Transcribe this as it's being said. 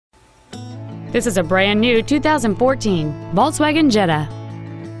This is a brand new 2014 Volkswagen Jetta.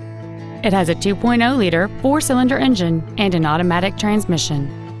 It has a 2.0-liter four-cylinder engine and an automatic transmission.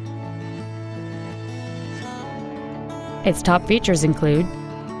 Its top features include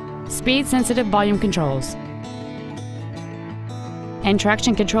speed-sensitive volume controls and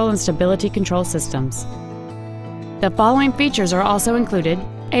traction control and stability control systems. The following features are also included: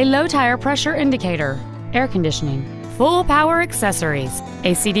 a low tire pressure indicator, air conditioning, full power accessories,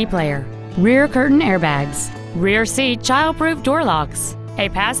 a CD player, rear curtain airbags, rear seat child-proof door locks, a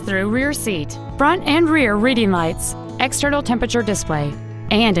pass-through rear seat, front and rear reading lights, external temperature display,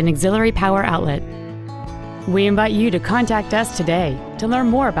 and an auxiliary power outlet. We invite you to contact us today to learn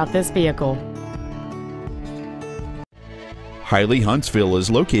more about this vehicle. Hiley Hunstville is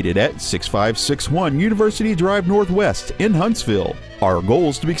located at 6561 University Drive Northwest in Huntsville. Our goal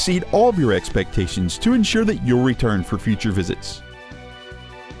is to exceed all of your expectations to ensure that you'll return for future visits.